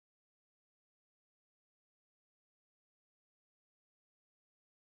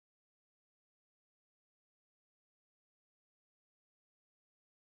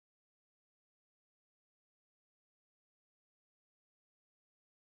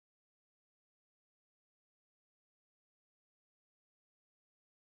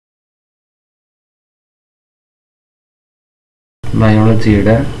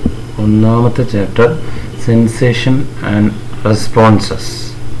ബയോളജിയുടെ ഒന്നാമത്തെ chapter sensation and responses.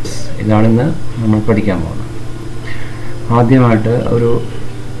 ഇതാണിന്ന് നമ്മൾ പഠിക്കാൻ പോകുന്നത്. ആദ്യമായിട്ട് ഒരു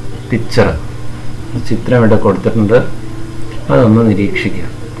ചിത്രം ഇവിടെ കൊടുത്തിട്ടുണ്ട്. അതൊന്ന് നിരീക്ഷിക്കുക.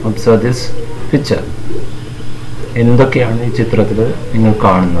 Observe this picture. എന്തൊക്കെയാണ് ഈ ചിത്രത്തിൽ നിങ്ങൾ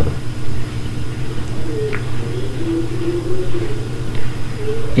കാണുന്നത്?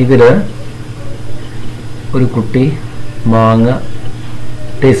 ഇതിൽ ഒരു കുട്ടി മാങ്ങ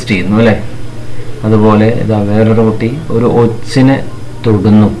ടേസ്റ്റ് ചെയ്യുന്നു അല്ലേ? അതുപോലെ ഇതാ വേറൊരു കുട്ടി ഒരു ഒച്ചിനെ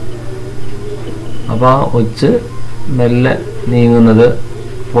തൊടുന്നു. അപ്പോൾ ആ ഒച്ച് മെല്ലെ നീങ്ങുന്നത്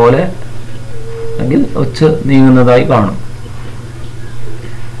പോലെ അല്ലെങ്കിൽ ഒച്ച് നീങ്ങുന്നതായി കാണും.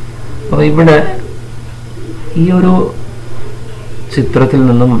 അപ്പോൾ ഇവിടെ ഈ ഒരു ചിത്രത്തിൽ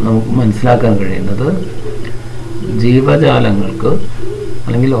നിന്നും നമുക്ക് മനസ്സിലാക്കാൻ കഴിയുന്നത് ജീവജാലങ്ങൾക്ക്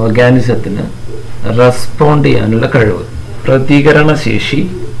അല്ലെങ്കിൽ ഓർഗാനിസത്തിന് റെസ്പോണ്ട് ചെയ്യാനുള്ള കഴിവ്, പ്രതികരണശേഷി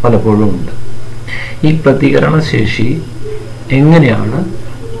പലപ്പോഴും ഉണ്ട്. ഈ പ്രതികരണശേഷി എങ്ങനെയാണ്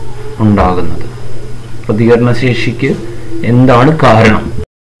ഉണ്ടാകുന്നത്? പ്രതികരണശേഷിക്ക് എന്താണ് കാരണം?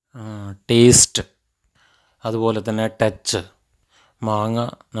 ടേസ്റ്റ്, അതുപോലെ തന്നെ ടച്ച്. മാങ്ങ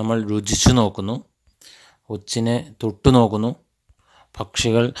നമ്മൾ രുചിച്ചു നോക്കുന്നു, ഒച്ചിനെ തൊട്ടു നോക്കുന്നു,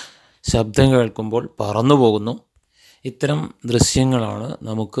 പക്ഷികൾ ശബ്ദം കേൾക്കുമ്പോൾ പറന്നു പോകുന്നു. ഇത്തരം ദൃശ്യങ്ങളാണ്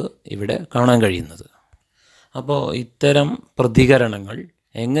നമുക്ക് ഇവിടെ കാണാൻ കഴിയുന്നത്. അപ്പോൾ ഇത്തരം പ്രതികരണങ്ങൾ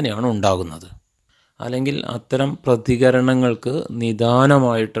എങ്ങനെയാണ് ഉണ്ടാകുന്നത്? അല്ലെങ്കിൽ അത്തരം പ്രതികരണങ്ങൾക്ക്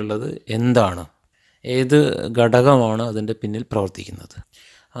നിദാനമായിട്ടുള്ളത് എന്താണ്? ഏത് ഘടകമാണ് അതിൻ്റെ പിന്നിൽ പ്രവർത്തിക്കുന്നത്?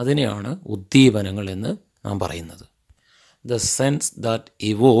 അതിനെയാണ് ഉദ്ദീപനങ്ങൾ എന്ന് നാം പറയുന്നത്. The sense that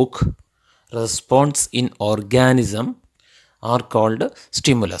Evoque response in organism are called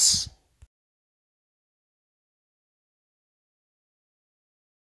stimulus.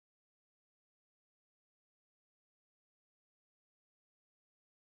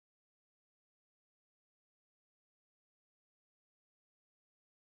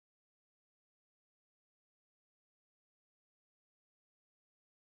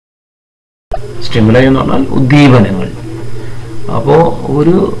 Stimuli എന്ന് പറഞ്ഞാൽ ഉദ്ദീപനങ്ങൾ. അപ്പോൾ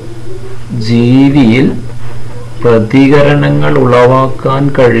ഒരു ജീവിയിൽ പ്രതികരണങ്ങൾ ഉളവാക്കാൻ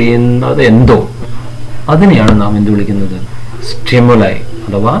കഴിയുന്നത് എന്തോ അതിനെയാണ് നാം എന്ത് വിളിക്കുന്നത്? സ്റ്റിമുലൈ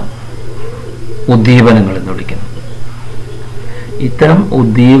അഥവാ ഉദ്ദീപനങ്ങൾ എന്ന് വിളിക്കുന്നത്. ഇത്തരം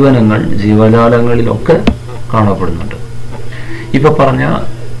ഉദ്ദീപനങ്ങൾ ജീവജാലങ്ങളിലൊക്കെ കാണപ്പെടുന്നുണ്ട്. ഇപ്പൊ പറഞ്ഞ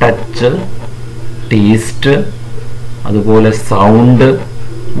ടച്ച്, ടേസ്റ്റ്, അതുപോലെ സൗണ്ട്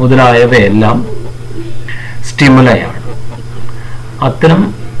മുതലായവയെല്ലാം സ്റ്റിമുലൈയാണ്. അത്തരം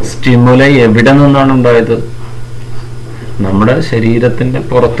സ്റ്റിമുലൈ എവിടെ നിന്നാണ് ഉണ്ടായത്? നമ്മുടെ ശരീരത്തിന്റെ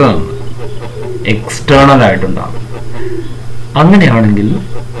പുറത്ത് നിന്ന്, എക്സ്റ്റേണൽ ആയിട്ടുണ്ടാകും. അങ്ങനെയാണെങ്കിൽ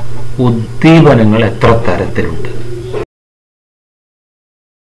ഉദ്ദീപനങ്ങൾ എത്ര തരത്തിലുണ്ട്?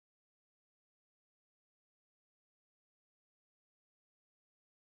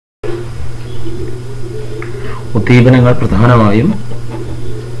 ഉദ്ദീപനങ്ങൾ പ്രധാനമായും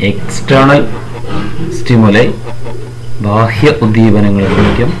എക്സ്റ്റേണൽ സ്റ്റിമുലൈ, ബാഹ്യ ഉദ്ദീപനങ്ങൾ എന്ന്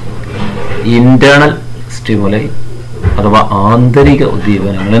വിളിക്കും. ഇന്റേണൽ സ്റ്റിമുലൈ അഥവാ ആന്തരിക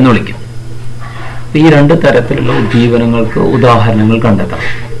ഉദ്ദീപനങ്ങൾ എന്ന് വിളിക്കും. ഈ രണ്ട് തരത്തിലുള്ള ഉദ്ദീപനങ്ങൾക്ക് ഉദാഹരണങ്ങൾ കണ്ടെത്താം.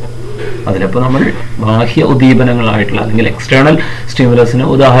 അതിലിപ്പോൾ നമ്മൾ ബാഹ്യ ഉദ്ദീപനങ്ങളായിട്ടുള്ള അല്ലെങ്കിൽ എക്സ്റ്റേണൽ സ്റ്റിമുലസിന്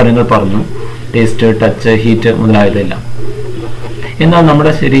ഉദാഹരണങ്ങൾ പറഞ്ഞു. Taste, touch, heat മുതലായതെല്ലാം. എന്നാൽ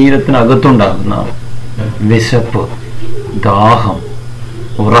നമ്മുടെ ശരീരത്തിനകത്തുണ്ടാകുന്ന വിശപ്പ്, ദാഹം,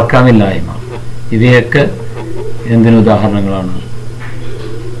 ഉറക്കമില്ലായ്മ, ഇവയൊക്കെ എന്തിന് ഉദാഹരണങ്ങളാണ്?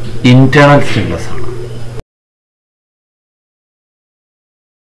 ഇന്റേണൽ സ്റ്റിമുലസ് ആണ്.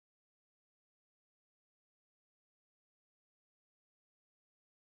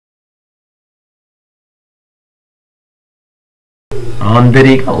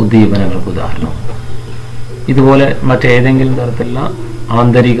 ആന്തരിക ഉദ്ദീപനങ്ങൾക്ക് ഉദാഹരണം. ഇതുപോലെ മറ്റേതെങ്കിലും തരത്തിലുള്ള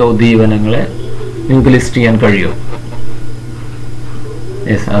ആന്തരിക ഉദ്ദീപനങ്ങളെ നിങ്ങൾക്ക് ലിസ്റ്റ് ചെയ്യാൻ കഴിയുമോ?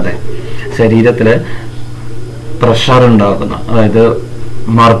 അതെ, ശരീരത്തില് പ്രഷർ ഉണ്ടാക്കുന്ന, അതായത്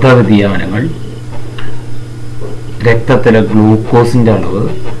മർദ്ദവ്യതിയാനങ്ങൾ, രക്തത്തിലെ ഗ്ലൂക്കോസിന്റെ അളവ്,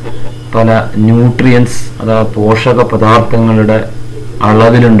 പല ന്യൂട്രിയൻസ് അഥവാ പോഷക പദാർത്ഥങ്ങളുടെ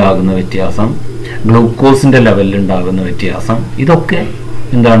അളവിലുണ്ടാകുന്ന വ്യത്യാസം, ഗ്ലൂക്കോസിന്റെ ലെവലിലുണ്ടാകുന്ന വ്യത്യാസം, ഇതൊക്കെ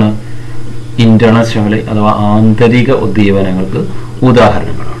എന്താണ്? ഇന്റേണൽ സ്റ്റിമുലൈ അഥവാ ആന്തരിക ഉദ്ദീപനങ്ങൾക്ക്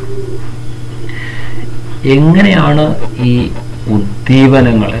ഉദാഹരണങ്ങളാണ്. എങ്ങനെയാണ് ഈ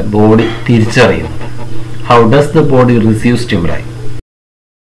ഉദ്ദീപനങ്ങളെ ബോഡി തിരിച്ചറിയുന്നത്? How does the body receive stimuli?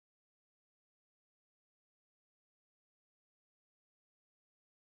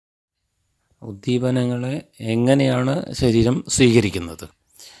 ഉദ്ദീപനങ്ങളെ എങ്ങനെയാണ് ശരീരം സ്വീകരിക്കുന്നത്?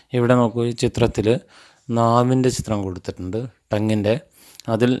 ഇവിടെ നോക്കൂ, ഈ ചിത്രത്തിൽ നാവിൻ്റെ ചിത്രം കൊടുത്തിട്ടുണ്ട്, ടങ്ങിൻ്റെ.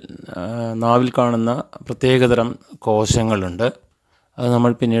 അതിൽ നാവിൽ കാണുന്ന പ്രത്യേകതരം കോശങ്ങളുണ്ട്. അത്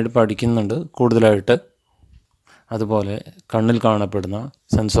നമ്മൾ പിന്നീട് പഠിക്കുന്നുണ്ട് കൂടുതലായിട്ട്. അതുപോലെ കണ്ണിൽ കാണപ്പെടുന്ന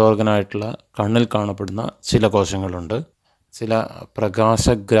സെൻസോർഗനായിട്ടുള്ള കണ്ണിൽ കാണപ്പെടുന്ന ചില കോശങ്ങളുണ്ട്. ചില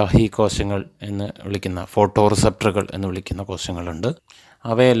പ്രകാശഗ്രാഹി കോശങ്ങൾ എന്ന് വിളിക്കുന്ന ഫോട്ടോ റിസപ്റ്ററുകൾ എന്ന് വിളിക്കുന്ന കോശങ്ങളുണ്ട്.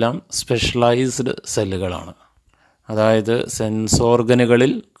 അവയെല്ലാം സ്പെഷ്യലൈസ്ഡ് സെല്ലുകളാണ്. അതായത്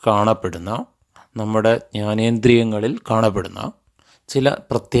സെൻസോർഗനുകളിൽ കാണപ്പെടുന്ന, നമ്മുടെ ജ്ഞാനേന്ദ്രിയങ്ങളിൽ കാണപ്പെടുന്ന ചില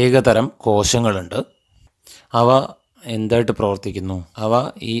പ്രത്യേകതരം കോശങ്ങളുണ്ട്. അവ എന്തായിട്ട് പ്രവർത്തിക്കുന്നു? അവ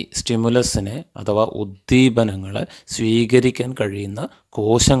ഈ സ്റ്റിമുലസിനെ അഥവാ ഉദ്ദീപനങ്ങളെ സ്വീകരിക്കാൻ കഴിയുന്ന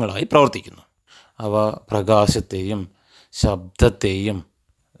കോശങ്ങളായി പ്രവർത്തിക്കുന്നു. അവ പ്രകാശത്തെയും ശബ്ദത്തെയും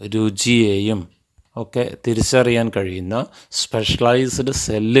രുചിയെയും ഒക്കെ തിരിച്ചറിയാൻ കഴിയുന്ന സ്പെഷ്യലൈസ്ഡ്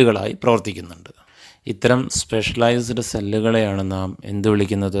സെല്ലുകളായി പ്രവർത്തിക്കുന്നുണ്ട്. ഇത്തരം സ്പെഷ്യലൈസ്ഡ് സെല്ലുകളെയാണ് നാം എന്ത്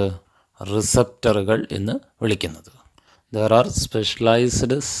വിളിക്കുന്നത്? റിസപ്റ്ററുകൾ എന്ന് വിളിക്കുന്നത്. There are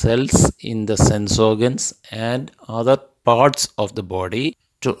specialized cells in the sense organs and other parts of the body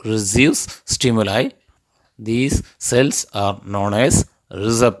to receive stimuli. These cells are known as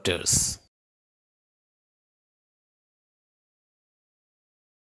receptors.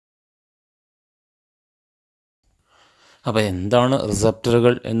 അപ്പോൾ എന്താണ്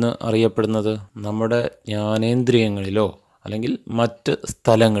റിസപ്റ്ററുകൾ എന്ന് അറിയപ്പെടുന്നത്? നമ്മുടെ ജ്ഞാനേന്ദ്രിയങ്ങളിലോ അല്ലെങ്കിൽ മറ്റ്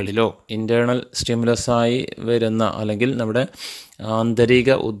സ്ഥലങ്ങളിലോ ഇൻറ്റേർണൽ സ്റ്റിമുലസായി വരുന്ന അല്ലെങ്കിൽ നമ്മുടെ ആന്തരിക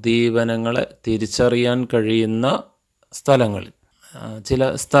ഉദ്ദീപനങ്ങളെ തിരിച്ചറിയാൻ കഴിയുന്ന സ്ഥലങ്ങളിൽ ചില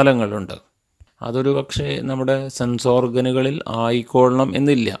സ്ഥലങ്ങളുണ്ട്. അതൊരു പക്ഷേ നമ്മുടെ സെൻസ് ഓർഗനുകളിൽ ആയിക്കൊള്ളണം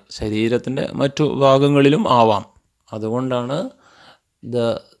എന്നില്ല, ശരീരത്തിൻ്റെ മറ്റു ഭാഗങ്ങളിലും ആവാം. അതുകൊണ്ടാണ്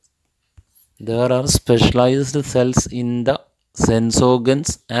there are specialized cells in the sense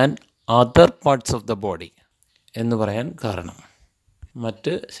organs and other parts of the body എന്ന് പറയാൻ കാരണം.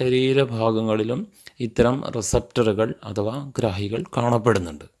 മറ്റ് ശരീരഭാഗങ്ങളിലും ഇത്തരം റിസപ്റ്ററുകൾ അഥവാ ഗ്രാഹികൾ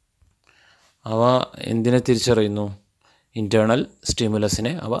കാണപ്പെടുന്നുണ്ട്. അവ എന്തിനെ തിരിച്ചറിയുന്നു? ഇൻറ്റേർണൽ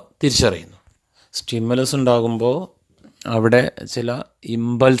സ്റ്റിമുലസിനെ അവ തിരിച്ചറിയുന്നു. സ്റ്റിമുലസ് ഉണ്ടാകുമ്പോൾ അവിടെ ചില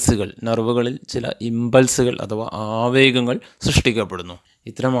ഇമ്പൾസുകൾ, നെർവുകളിൽ ചില ഇമ്പൾസുകൾ അഥവാ ആവേഗങ്ങൾ സൃഷ്ടിക്കപ്പെടുന്നു.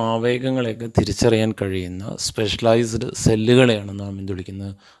 ഇത്തരം ആവേഗങ്ങളെയൊക്കെ തിരിച്ചറിയാൻ കഴിയുന്ന സ്പെഷ്യലൈസ്ഡ് സെല്ലുകളെയാണ് നാം എന്ത്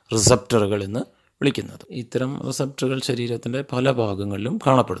വിളിക്കുന്നത്? റിസപ്റ്ററുകൾ എന്ന് വിളിക്കുന്നത്. ഇത്തരം റിസപ്റ്ററുകൾ ശരീരത്തിൻ്റെ പല ഭാഗങ്ങളിലും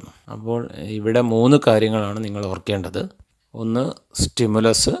കാണപ്പെടുന്നു. അപ്പോൾ ഇവിടെ 3 കാര്യങ്ങളാണ് നിങ്ങൾ ഓർക്കേണ്ടത്. ഒന്ന്,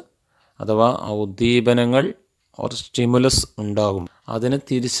 സ്റ്റിമുലസ് അഥവാ ഉദ്ദീപനങ്ങൾ സ്റ്റിമുലസ് ഉണ്ടാകും, അതിനെ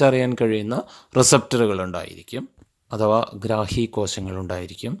തിരിച്ചറിയാൻ കഴിയുന്ന റിസപ്റ്ററുകൾ ഉണ്ടായിരിക്കും അഥവാ ഗ്രാഹി കോശങ്ങൾ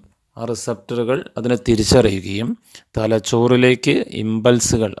ഉണ്ടായിരിക്കും. ആ റിസപ്റ്ററുകൾ അതിനെ തിരിച്ചറിയുകയും തലച്ചോറിലേക്ക്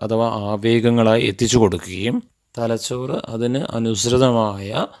ഇമ്പൾസുകൾ അഥവാ ആവേഗങ്ങളായി എത്തിച്ചു കൊടുക്കുകയും തലച്ചോറ് അതിന്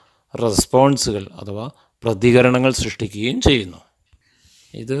അനുസൃതമായ റെസ്പോൺസുകൾ അഥവാ പ്രതികരണങ്ങൾ സൃഷ്ടിക്കുകയും ചെയ്യുന്നു.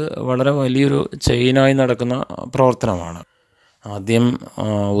 ഇത് വളരെ വലിയൊരു ചെയിനായി നടക്കുന്ന പ്രവർത്തനമാണ്. ആദ്യം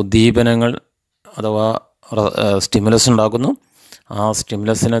ഉദ്ദീപനങ്ങൾ അഥവാ സ്റ്റിമുലസ് ഉണ്ടാക്കുന്നു. ആ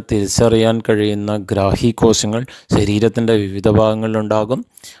സ്റ്റിമുലസിനെ തിരിച്ചറിയാൻ കഴിയുന്ന ഗ്രാഹി കോശങ്ങൾ ശരീരത്തിൻ്റെ വിവിധ ഭാഗങ്ങളിലുണ്ടാകും.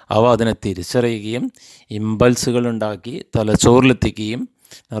 അവ അതിനെ തിരിച്ചറിയുകയും ഇമ്പൾസുകൾ ഉണ്ടാക്കി തലച്ചോറിലെത്തിക്കുകയും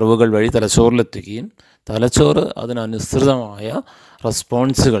നെർവുകൾ വഴി തലച്ചോറിലെത്തുകയും തലച്ചോറ് അതിനനുസൃതമായ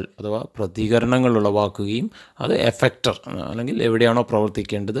റെസ്പോൺസുകൾ അഥവാ പ്രതികരണങ്ങൾ ഉളവാക്കുകയും അത് എഫക്റ്റർ അല്ലെങ്കിൽ എവിടെയാണോ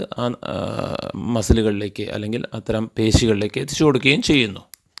പ്രവർത്തിക്കേണ്ടത് ആ മസിലുകളിലേക്ക് അല്ലെങ്കിൽ അത്തരം പേശികളിലേക്ക് എത്തിച്ചു കൊടുക്കുകയും ചെയ്യുന്നു.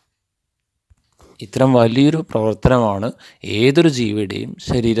 ഇത്തരം വലിയൊരു പ്രവർത്തനമാണ് ഏതൊരു ജീവിയുടെയും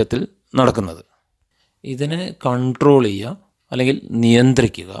ശരീരത്തിൽ നടക്കുന്നത്. ഇതിനെ കൺട്രോൾ ചെയ്യുക അല്ലെങ്കിൽ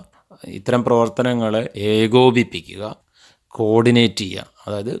നിയന്ത്രിക്കുക, ഇത്തരം പ്രവർത്തനങ്ങളെ ഏകോപിപ്പിക്കുക, കോർഡിനേറ്റ് ചെയ്യുക,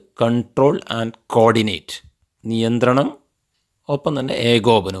 അതായത് കൺട്രോൾ ആൻഡ് കോർഡിനേറ്റ്. നിയന്ത്രണം ഒപ്പം തന്നെ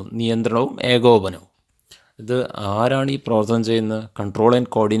ഏകോപനവും, നിയന്ത്രണവും ഏകോപനവും. ഇത് ആരാണ് ഈ പ്രവർത്തനം ചെയ്യുന്നത്? കൺട്രോൾ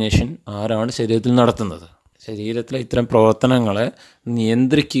ആൻഡ് കോർഡിനേഷൻ ആരാണ് ശരീരത്തിൽ നടത്തുന്നത്? ശരീരത്തിലെ ഇത്തരം പ്രവർത്തനങ്ങളെ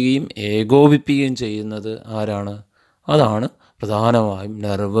നിയന്ത്രിക്കുകയും ഏകോപിപ്പിക്കുകയും ചെയ്യുന്നത് ആരാണ്? അതാണ് പ്രധാനമായും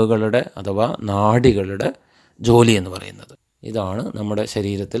നെർവുകളുടെ അഥവാ നാഡികളുടെ ജോലി എന്ന് പറയുന്നത്. ഇതാണ് നമ്മുടെ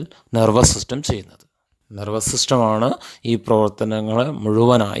ശരീരത്തിൽ നെർവസ് സിസ്റ്റം ചെയ്യുന്നത്. നെർവസ് സിസ്റ്റമാണ് ഈ പ്രവർത്തനങ്ങളെ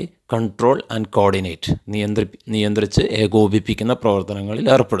മുഴുവനായി കൺട്രോൾ ആൻഡ് കോർഡിനേറ്റ് നിയന്ത്രിച്ച് ഏകോപിപ്പിക്കുന്ന പ്രവർത്തനങ്ങളിൽ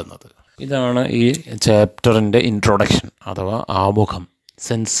ഏർപ്പെടുന്നത്. ഇതാണ് ഈ ചാപ്റ്ററിൻ്റെ ഇൻട്രൊഡക്ഷൻ അഥവാ ആമുഖം.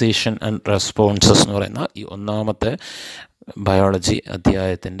 സെൻസേഷൻ ആൻഡ് റെസ്പോൺസസ് എന്ന് പറയുന്ന ഈ 1ാമത്തെ ബയോളജി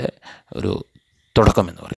അധ്യായത്തിൻ്റെ ഒരു തുടക്കം എന്ന് പറയുന്നത്.